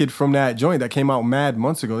his record from that joint that came out mad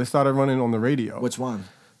months ago. They started running on the radio. Which one?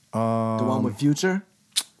 The one with Future?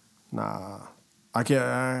 Nah, I can't.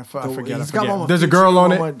 I forget. He's got one with There's a Future, girl on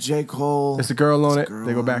one it. with J. Cole. There's a girl on There's it. a girl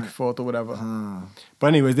They go on back it. and forth or whatever. But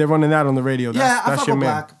anyways, they're running that on the radio. That's, Yeah, I that's fuck your with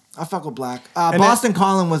man. Black. I fuck with Black. then- Boston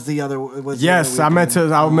Calling was the other. Yes, I meant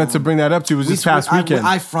to bring that up to you. It was this past weekend.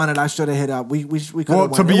 I fronted. I should have hit up. We could. Well,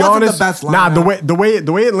 to be it wasn't honest, the best nah, lineup. the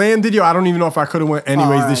way it landed, yo, I don't even know if I could have went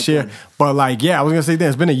anyways all this right, year. good. But like, yeah, I was gonna say that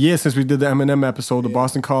it's been a year since we did the Eminem episode, the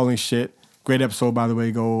Boston Calling shit. Great episode, by the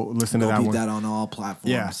way. Go listen to Go that beat one. that on all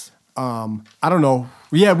platforms. Yes. I don't know.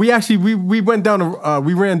 Yeah, we actually we went down to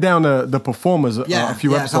we ran down the performers a few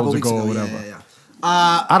couple episodes weeks ago or whatever. Yeah.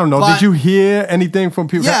 I don't know. But- Did you hear anything from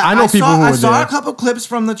people? Yeah, I know people who were I saw there. a couple clips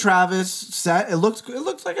from the Travis set. It looks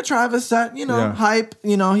like a Travis set. You know, Yeah. hype.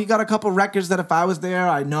 You know, he got a couple records that if I was there,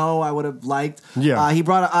 I know I would have liked. Yeah. He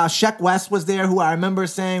brought Sheck West was there, who I remember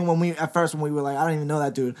saying when we were like, I don't even know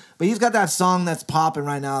that dude, but he's got that song that's popping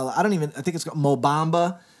right now. I think it's called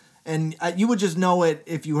Mobamba. And you would just know it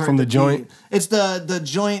if you heard From the beat. joint? It's the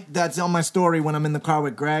joint that's on my story when I'm in the car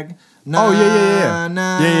with Greg. Oh, yeah.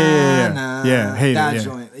 Nah, Yeah. nah, Yeah, hate it, that yeah.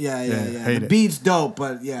 joint. Yeah. hate The it. beat's dope,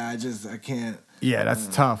 but yeah, I can't. Yeah, that's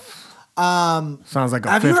tough. Sounds like a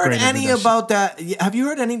Have fifth you heard grader did any that shit. about that? Have you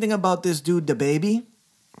heard anything about this dude, the baby?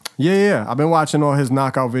 Yeah. I've been watching all his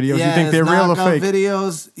knockout videos. You think his they're real or knockout fake?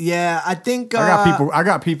 videos. Yeah, I think I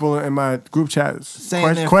got people in my group chat Saying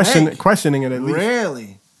they're fake. questioning it at least.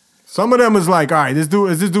 Really. Some of them is like, all right, is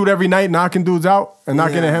this dude every night knocking dudes out and not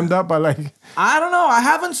getting Yeah. hemmed up by like. I don't know. I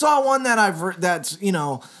haven't saw one that that's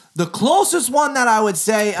the closest one that I would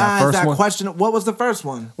say is first that one? question. What was the first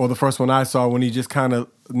one? Well, the first one I saw when he just kind of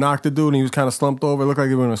knocked the dude and he was kind of slumped over. It looked like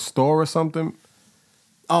they were in a store or something.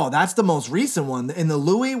 Oh, that's the most recent one in the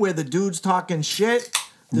Louis where the dude's talking shit.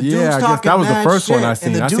 The Yeah, dude's I guess talking that was the mad first one shit, I seen.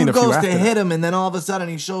 And the I dude seen a few goes after to that. hit him, and then all of a sudden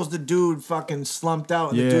he shows the dude fucking slumped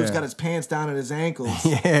out, and the Yeah. dude's got his pants down at his ankles.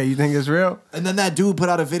 Yeah, you think it's real? And then that dude put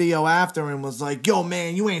out a video after and was like, "Yo,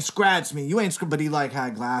 man, you ain't scratched me. You ain't but he like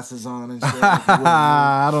had glasses on and shit. Like, he wasn't real.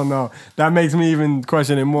 I don't know. That makes me even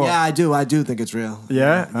question it more. Yeah, I do. I do think it's real.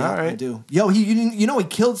 Yeah? I Alright. do. Yo, he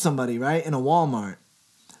killed somebody, right? In a Walmart.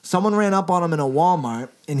 Someone ran up on him in a Walmart,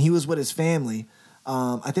 and he was with his family.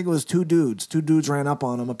 I think it was two dudes. Two dudes ran up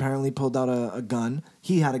on him, apparently pulled out a gun.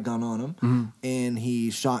 He had a gun on him, and he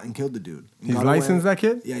shot and killed the dude. He's Got away. licensed, that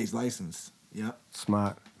kid? Yeah, he's licensed. Yep.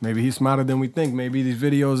 Smart. Maybe he's smarter than we think. Maybe these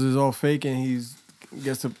videos is all fake and he's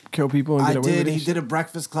gets to kill people and get away with it. He did a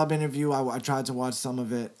Breakfast Club interview. I tried to watch some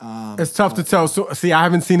of it. It's tough to tell. So, see, I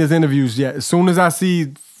haven't seen his interviews yet. As soon as I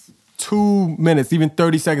see 2 minutes, even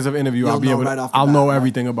 30 seconds of interview, You'll I'll be know able right to. off the I'll bat, know right?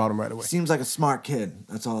 everything about him right away. Seems like a smart kid.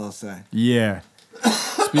 That's all I'll say. Yeah.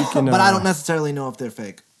 Speaking of, But I don't necessarily know if they're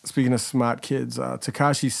fake. Speaking of smart kids,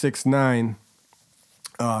 Tekashi 6ix9ine,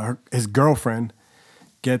 his girlfriend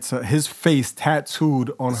gets his face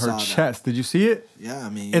tattooed on her saw that. chest. Did you see it? Yeah, I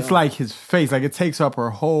mean, It's yo, like his face, like it takes up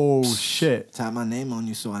her whole shit. tap my name on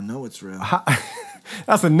you so I know it's real.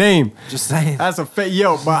 That's a name. Just saying. That's a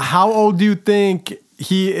yo. But how old do you think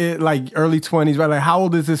he is? Like early 20s, right? Like how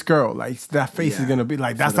old is this girl? Like that face is Yeah, gonna be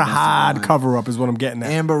like for that's the a rest of her hard life. cover up, is what I'm getting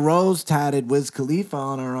at. Amber Rose tatted Wiz Khalifa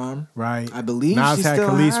on her arm. Right. I believe now she it's had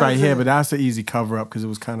still Khalees has right here, it. but that's an easy cover up because it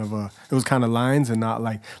was kind of lines and not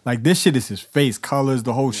like this shit is his face, colors,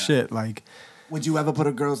 the whole shit. Like Would you ever put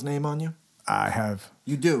a girl's name on you? I have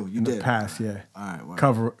You do. You in did. the past, yeah. All right. Word.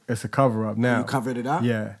 Cover it's a cover up now. You covered it up?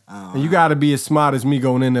 Yeah. Oh, And you gotta be as smart as me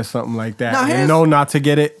going into something like that. Now, And here's- know not to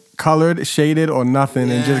get it colored, shaded, or nothing,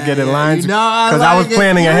 and just get it Yeah, lines. you know I Because I was like it.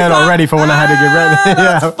 planning You ahead got- already for when I had to get ready.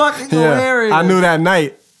 That's fucking hilarious. I knew that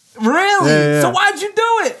night, Really? Yeah. So why'd you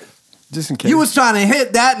do it? just in case. You was trying to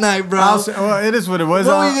hit that night, bro. well, it is what it was.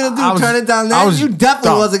 What were you gonna do? Turn it down that? You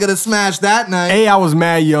definitely wasn't gonna smash that night. A, I was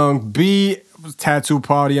mad young. B, it was a tattoo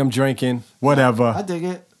party. I'm drinking. Whatever. I dig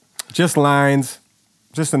it. Just lines.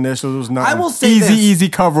 Just initials. It was nothing. I will say easy, this. easy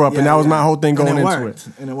cover up, and that was my whole thing And going it into worked.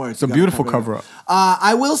 it. And it worked. It's a You gotta beautiful cover it cover up.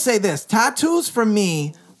 I will say this: tattoos for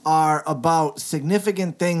me are about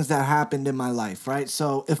significant things that happened in my life, right?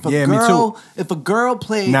 So if Yeah, me too. a girl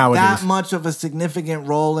played Nowadays. that much of a significant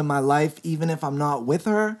role in my life, even if I'm not with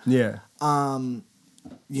her, Yeah.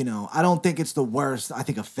 I don't think it's the worst. I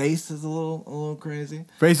think a face is a little crazy.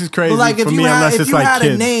 Face is crazy But like if for you me, had, unless if it's you like had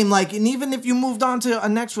kids. a name, like, and even if you moved on to a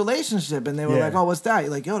next relationship and they were Yeah. like, "Oh, what's that?"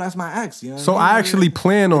 You're like, "Yo, that's my ex." You know what So I mean? I actually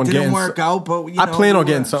plan on It didn't getting. work out, but I plan on we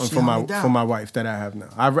getting were- something she for held me down. my wife that I have now.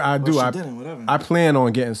 I do. she I didn't, whatever. I plan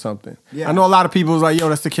on getting something. Yeah. I know a lot of people was like, "Yo,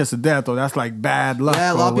 that's the kiss of death," or "That's like bad luck."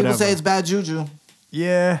 Yeah, a or lot of people whatever. say it's bad juju.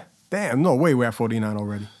 Yeah, Damn, no way we're at 49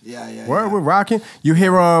 already. Yeah. We're rocking. You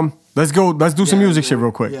hear let's do some music shit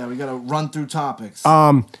real quick. Yeah, we gotta run through topics.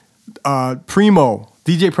 Primo,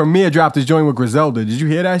 DJ Premier dropped his joint with Griselda. Did you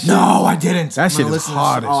hear that shit? No, I didn't. That shit is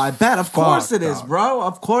hard. Oh, I bet. Of course fuck, it is, dog. bro.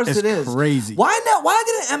 Of course It's it is. crazy. Why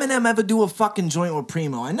didn't Eminem ever do a fucking joint with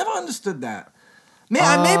Primo? I never understood that.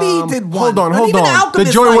 Man, maybe he did one. Hold on. But even The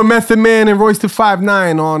Alchemist, joint like, with Method Man and Royce to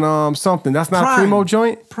 5'9" on something. That's not Prime. Primo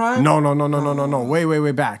joint? Prime? No.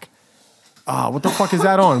 Way back. What the fuck is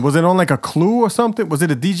that on? Was it on like a Clue or something? Was it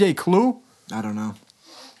a DJ Clue? I don't know.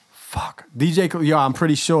 Fuck. DJ Clue. Yo, I'm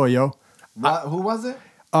pretty sure, yo. Who was it?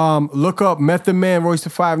 Look up Method Man, Royce to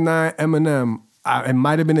 5'9", Eminem. It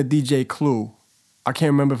might have been a DJ Clue. I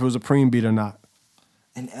can't remember if it was a Preem beat or not.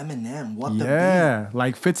 And Eminem. What the Yeah,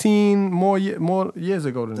 like 15 more years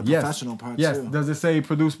ago than The yes. Professional Part Yes, 2. does it say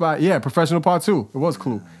produced by? Yeah, Professional Part 2. It was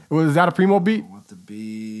Clue. Is that a Primo beat? What the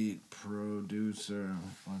beat producer?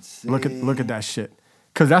 Let's see. Look at that shit.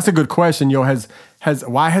 Cause that's a good question, yo.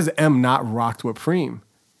 Why has M not rocked with Preem?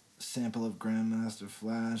 Sample of Grandmaster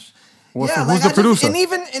Flash. Who's the I just- producer? and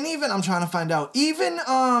even I'm trying to find out. Even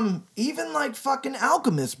like fucking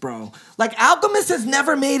Alchemist, bro. Like Alchemist has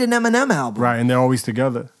never made an Eminem album. Right, and they're always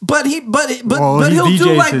together. But Well, he he'll do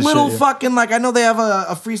DJs like his little shit, yeah. fucking like I know they have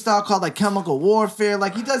a freestyle called like Chemical Warfare.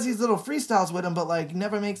 Like he does these little freestyles with him, but like he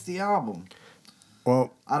never makes the album.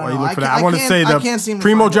 Well, I don't while you know. look I for that, can't- I want to I say can't that seem to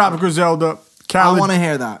Primo find dropped it. Griselda. I Khaled, want to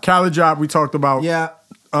hear that. Khaled dropped. We talked about. Yeah.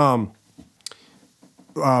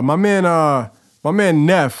 My man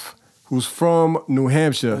Neff, who's from New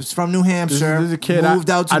Hampshire. He's from New Hampshire. This is a kid. Moved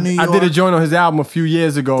out to New York. I did a joint on his album a few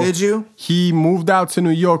years ago. Did you? He moved out to New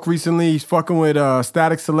York recently. He's fucking with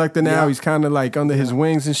Static Selector now. Yeah. He's kind of like under his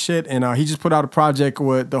wings and shit. And he just put out a project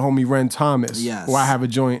with the homie Ren Thomas, Yes. who I have a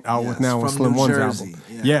joint out with Yes, now on from Slim New One's Jersey. album.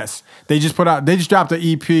 Yeah. Yes, they just dropped an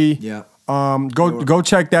EP. Yeah. Go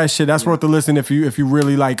check that shit. That's worth a listen if you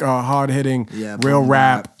really like hard hitting real boom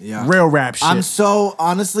rap, rap. Yeah. real rap shit. I'm so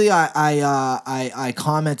honestly, I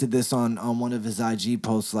commented this on one of his IG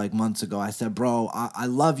posts like months ago. I said, bro, I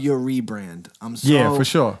love your rebrand. Yeah, for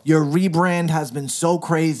sure. Your rebrand has been so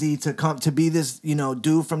crazy to be this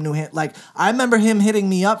dude from New Hampshire. Like I remember him hitting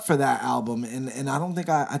me up for that album, and I don't think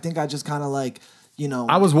I think I just kind of like.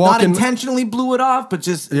 I was walking- not intentionally blew it off, but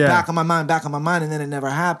just Yeah. back on my mind, and then it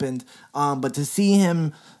never happened. But to see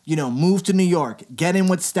him, move to New York, get in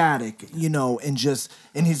with Static,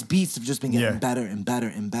 and his beats have just been getting Yeah. better and better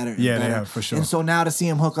and better. And Yeah, they better. have, for sure. And so now to see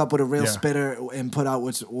him hook up with a real Yeah. spitter and put out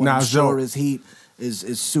what Nah, I'm it's sure dope. is heat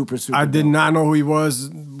is super super. I did dope. not know who he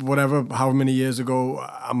was. Whatever, however many years ago,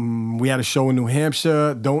 we had a show in New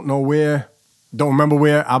Hampshire. Don't know where. Don't remember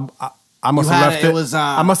where. I must You have had left it. it. It was,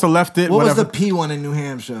 I must have left it. What whatever. was the P one in New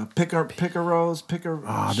Hampshire? Picker Rose.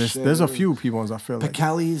 There's a few P ones. I feel like.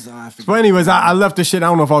 Kelly's. I forget. But anyways, I left the shit. I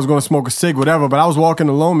don't know if I was going to smoke a cig, whatever. But I was walking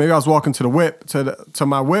alone. Maybe I was walking to the whip, to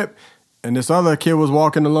my whip, and this other kid was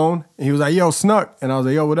walking alone. And he was like, "Yo, Snuck," and I was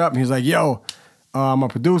like, "Yo, what up?" And he was like, "Yo, I'm a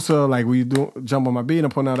producer. Like, we do jump on my beat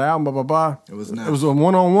and putting out an album, blah blah blah." It was It nice. was a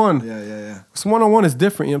 1-on-1. Yeah. Some 1-on-1 is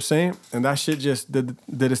different. You know what I'm saying? And that shit just did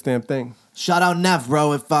its damn thing. Shout out Neff,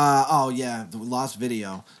 bro. If the lost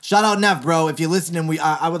video. Shout out Neff, bro. If you're listening,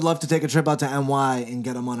 I would love to take a trip out to NY and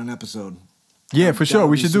get him on an episode. Yeah, for that sure.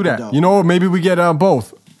 would We be should do super that. dope. You know, maybe we get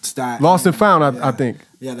both. Stat. Lost and Found, I Yeah. think.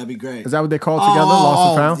 Yeah, that'd be great. Is that what they call it together? Lost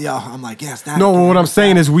and Found? Yeah, I'm like, yes. That, No, what I'm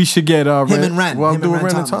saying is we should get Him and Ren. Well, Him do and a Ren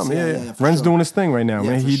Ren and Thomas. Tom. Yeah, Yeah. for Ren's sure. doing his thing right now,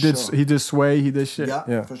 Yeah, man. for He did sure. Sway, he did shit.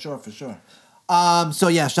 Yeah. for sure. So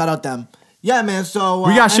yeah, shout out them. Yeah, man. So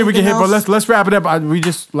We got shit we can hit, anything but else? let's wrap it up. We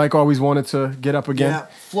just like always wanted to get up again. Yeah,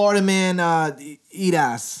 Florida man, eat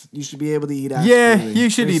ass. You should be able to eat ass. Yeah, freely. you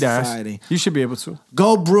should Free eat ass. society. You should be able to.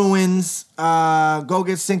 Go Bruins. Go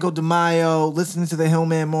get Cinco de Mayo. Listen to the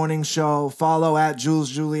Hillman Morning Show. Follow at Jules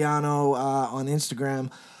Giuliano on Instagram.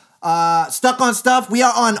 Stuck on Stuff. We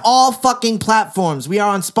are on all fucking platforms. We are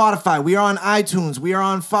on Spotify. We are on iTunes. We are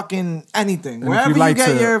on fucking anything. And if Wherever you'd you like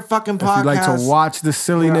get to- your fucking podcast. If you like to watch the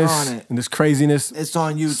silliness on it. and this craziness, It's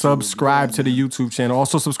on YouTube. subscribe Yeah, to the YouTube channel.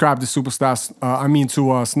 Also subscribe to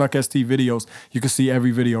to Snuck ST videos. You can see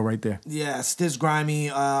every video right there. Yeah, Stiz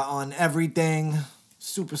Grimy on everything.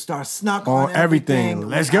 Superstar Snuck On on everything. everything.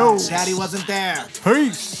 Let's go. Daddy wasn't there.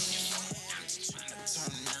 Peace.